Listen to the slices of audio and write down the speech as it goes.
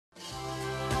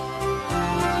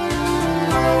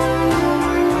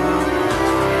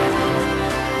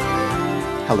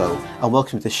Hello and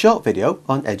welcome to this short video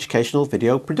on educational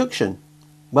video production.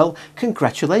 Well,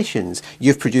 congratulations,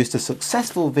 you've produced a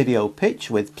successful video pitch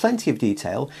with plenty of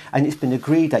detail, and it's been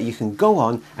agreed that you can go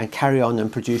on and carry on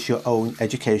and produce your own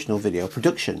educational video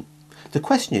production. The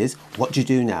question is, what do you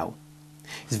do now?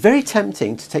 It's very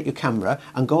tempting to take your camera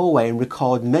and go away and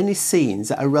record many scenes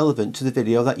that are relevant to the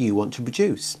video that you want to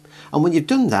produce. And when you've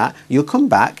done that, you'll come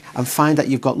back and find that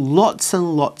you've got lots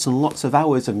and lots and lots of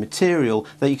hours of material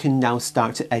that you can now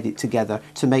start to edit together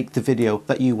to make the video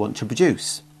that you want to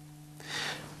produce.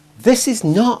 This is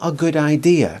not a good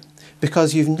idea,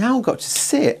 because you've now got to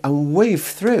sit and weave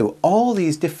through all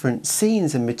these different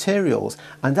scenes and materials,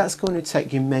 and that's going to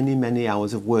take you many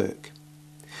hours of work.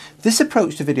 This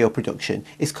approach to video production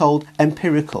is called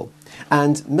empirical,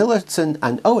 and Millerton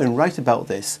and Owen write about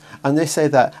this, and they say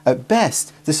that at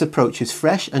best this approach is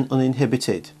fresh and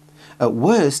uninhibited. At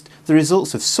worst, the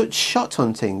results of such shot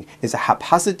hunting is a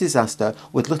haphazard disaster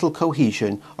with little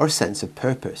cohesion or sense of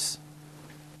purpose.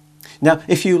 Now,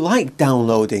 if you like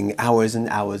downloading hours and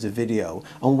hours of video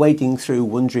and wading through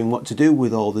wondering what to do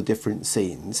with all the different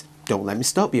scenes, don't let me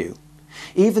stop you.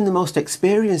 Even the most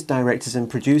experienced directors and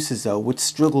producers though would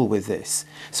struggle with this,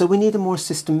 so we need a more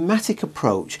systematic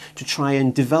approach to try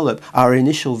and develop our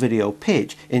initial video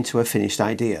pitch into a finished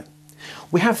idea.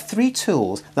 We have three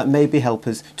tools that maybe help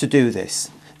us to do this.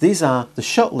 These are the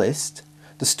shot list,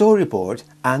 the storyboard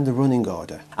and the running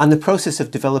order. And the process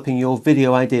of developing your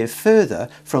video idea further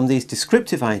from these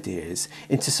descriptive ideas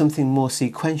into something more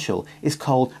sequential is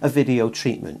called a video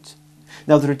treatment.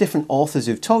 Now, there are different authors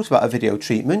who've talked about a video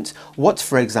treatment. Watts,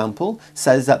 for example,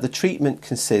 says that the treatment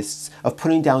consists of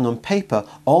putting down on paper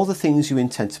all the things you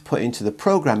intend to put into the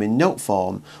program in note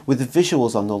form, with the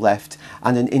visuals on the left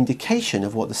and an indication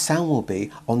of what the sound will be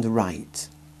on the right.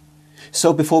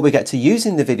 So before we get to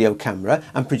using the video camera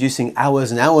and producing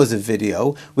hours and hours of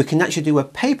video, we can actually do a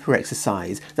paper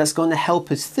exercise that's going to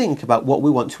help us think about what we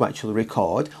want to actually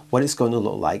record, what it's going to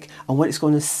look like and what it's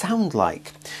going to sound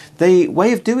like. The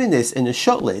way of doing this in a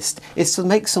shot list is to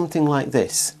make something like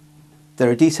this. There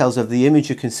are details of the image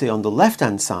you can see on the left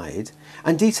hand side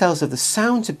and details of the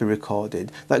sound to be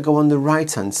recorded that go on the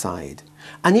right hand side.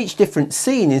 And each different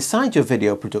scene inside your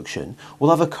video production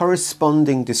will have a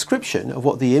corresponding description of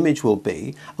what the image will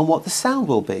be and what the sound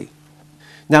will be.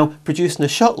 Now, producing a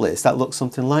shot list that looks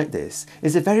something like this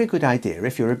is a very good idea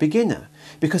if you're a beginner,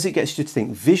 because it gets you to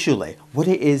think visually what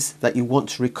it is that you want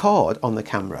to record on the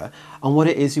camera and what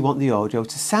it is you want the audio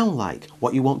to sound like,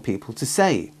 what you want people to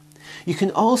say. You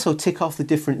can also tick off the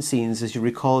different scenes as you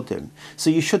record them, so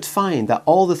you should find that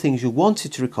all the things you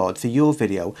wanted to record for your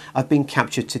video have been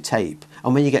captured to tape,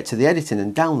 and when you get to the editing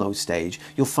and download stage,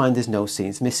 you'll find there's no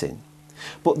scenes missing.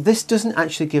 But this doesn't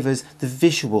actually give us the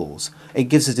visuals. It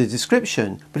gives us a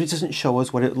description, but it doesn't show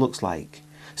us what it looks like.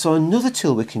 So another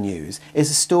tool we can use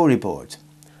is a storyboard.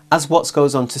 As Watts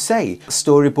goes on to say,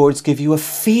 storyboards give you a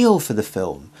feel for the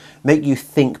film, make you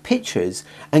think pictures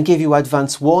and give you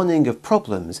advance warning of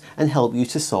problems and help you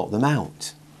to sort them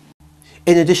out.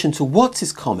 In addition to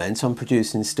Watts' comment on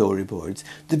producing storyboards,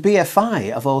 the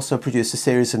BFI have also produced a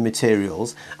series of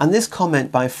materials, and this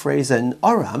comment by Fraser and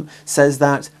Oram says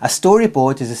that a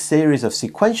storyboard is a series of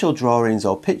sequential drawings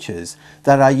or pictures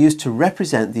that are used to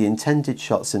represent the intended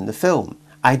shots in the film.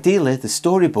 Ideally, the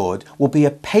storyboard will be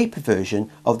a paper version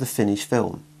of the finished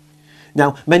film.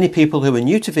 Now, many people who are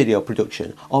new to video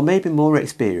production or maybe more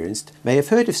experienced may have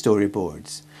heard of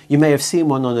storyboards. You may have seen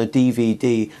one on a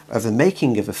DVD of the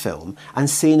making of a film and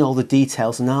seen all the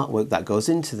details and artwork that goes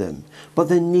into them, but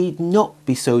they need not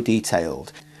be so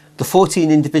detailed. The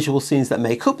 14 individual scenes that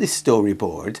make up this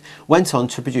storyboard went on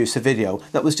to produce a video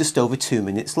that was just over 2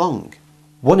 minutes long.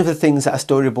 One of the things that a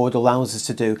storyboard allows us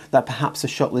to do that perhaps a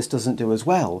shot list doesn't do as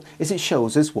well is it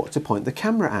shows us what to point the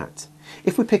camera at.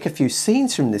 If we pick a few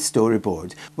scenes from this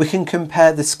storyboard, we can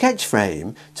compare the sketch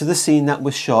frame to the scene that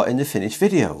was shot in the finished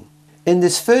video. In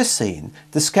this first scene,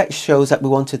 the sketch shows that we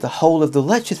wanted the whole of the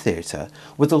lecture theatre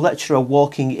with the lecturer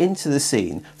walking into the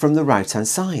scene from the right hand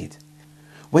side.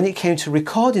 When it came to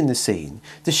recording the scene,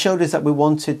 this showed us that we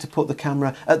wanted to put the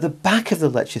camera at the back of the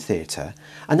lecture theatre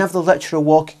and have the lecturer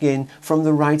walking in from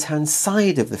the right hand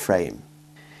side of the frame.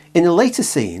 In a later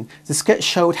scene, the sketch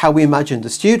showed how we imagined the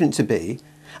student to be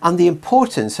and the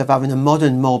importance of having a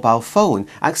modern mobile phone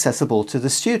accessible to the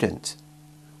student.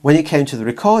 When it came to the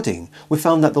recording, we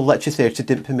found that the lecture theatre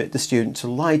didn't permit the student to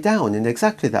lie down in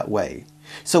exactly that way.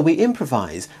 So we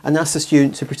improvise and ask the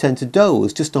student to pretend to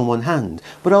doze just on one hand,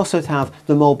 but also to have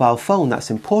the mobile phone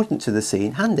that's important to the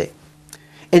scene handy.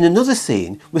 In another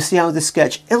scene, we see how the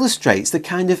sketch illustrates the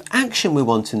kind of action we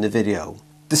want in the video.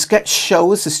 The sketch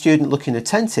shows the student looking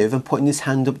attentive and putting his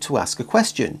hand up to ask a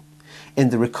question. In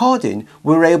the recording,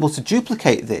 we're able to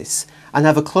duplicate this and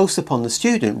have a close-up on the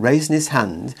student raising his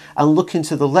hand and looking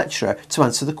to the lecturer to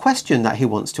answer the question that he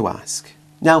wants to ask.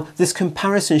 Now, this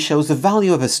comparison shows the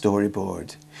value of a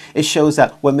storyboard. It shows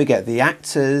that when we get the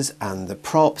actors and the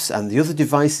props and the other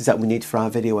devices that we need for our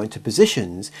video into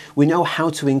positions, we know how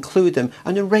to include them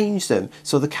and arrange them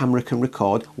so the camera can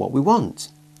record what we want.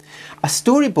 A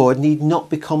storyboard need not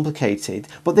be complicated,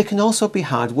 but they can also be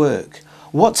hard work.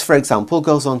 Watts, for example,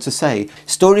 goes on to say,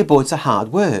 storyboards are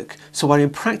hard work, so are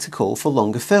impractical for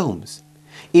longer films.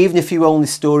 Even if you only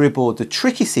storyboard the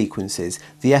tricky sequences,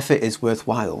 the effort is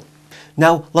worthwhile.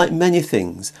 Now, like many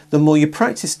things, the more you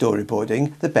practice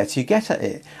storyboarding, the better you get at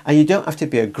it. And you don't have to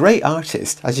be a great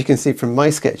artist, as you can see from my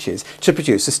sketches, to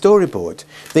produce a storyboard.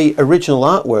 The original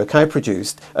artwork I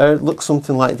produced looked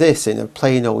something like this in a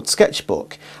plain old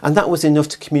sketchbook. And that was enough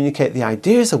to communicate the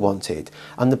ideas I wanted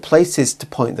and the places to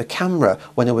point the camera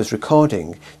when I was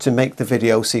recording to make the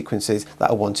video sequences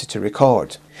that I wanted to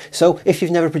record. So if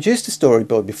you've never produced a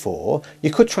storyboard before,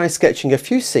 you could try sketching a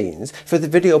few scenes for the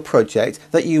video project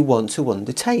that you want to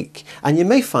undertake, and you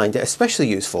may find it especially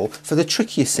useful for the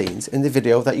trickier scenes in the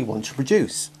video that you want to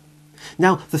produce.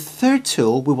 Now, the third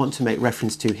tool we want to make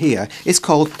reference to here is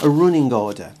called a running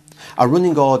order. A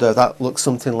running order that looks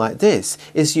something like this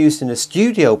is used in a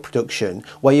studio production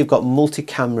where you've got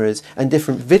multi-cameras and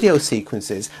different video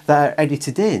sequences that are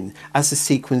edited in as the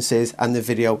sequences and the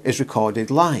video is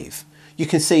recorded live. You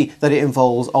can see that it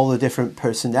involves all the different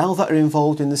personnel that are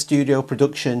involved in the studio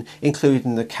production,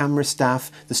 including the camera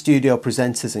staff, the studio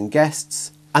presenters and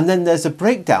guests. And then there's a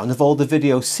breakdown of all the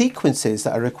video sequences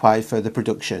that are required for the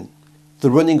production.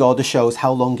 The running order shows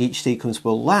how long each sequence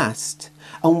will last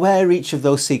and where each of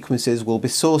those sequences will be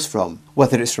sourced from,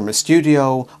 whether it's from a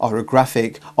studio or a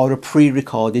graphic or a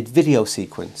pre-recorded video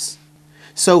sequence.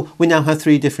 So we now have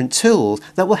 3 different tools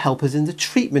that will help us in the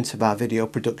treatment of our video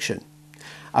production.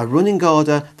 A running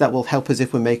order that will help us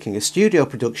if we're making a studio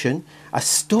production, a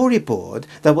storyboard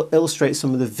that will illustrate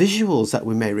some of the visuals that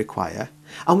we may require,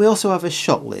 and we also have a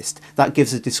shot list that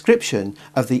gives a description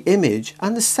of the image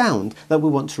and the sound that we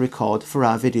want to record for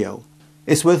our video.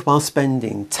 It's worthwhile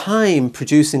spending time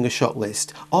producing a shot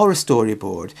list or a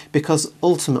storyboard because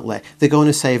ultimately they're going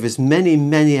to save us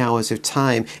many hours of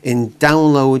time in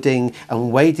downloading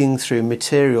and wading through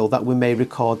material that we may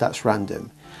record that's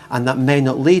random, and that may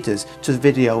not lead us to the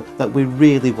video that we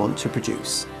really want to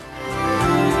produce.